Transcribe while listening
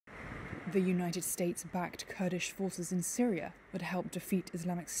The United States-backed Kurdish forces in Syria that helped defeat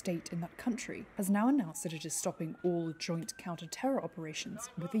Islamic State in that country has now announced that it is stopping all joint counter-terror operations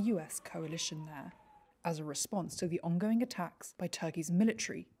with the US coalition there, as a response to the ongoing attacks by Turkey's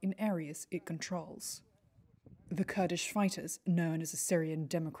military in areas it controls. The Kurdish fighters, known as the Syrian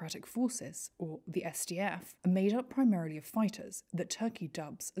Democratic Forces, or the SDF, are made up primarily of fighters that Turkey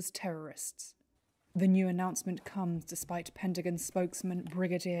dubs as terrorists. The new announcement comes despite Pentagon spokesman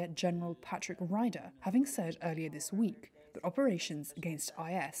Brigadier General Patrick Ryder having said earlier this week that operations against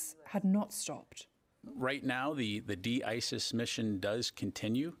IS had not stopped. Right now, the de-ISIS mission does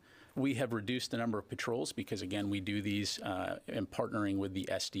continue. We have reduced the number of patrols because, again, we do these in partnering with the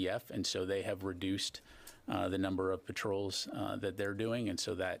SDF, and so they have reduced the number of patrols that they're doing, and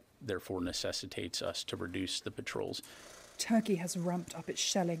so that therefore necessitates us to reduce the patrols. Turkey has ramped up its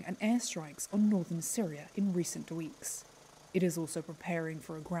shelling and airstrikes on northern Syria in recent weeks. It is also preparing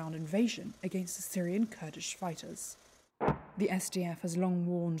for a ground invasion against the Syrian Kurdish fighters. The SDF has long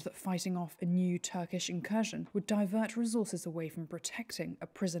warned that fighting off a new Turkish incursion would divert resources away from protecting a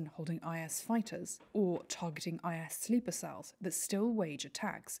prison holding IS fighters or targeting IS sleeper cells that still wage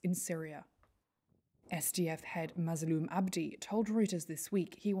attacks in Syria. SDF head Mazloum Abdi told Reuters this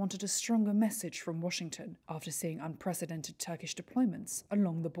week he wanted a stronger message from Washington after seeing unprecedented Turkish deployments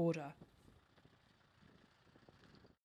along the border.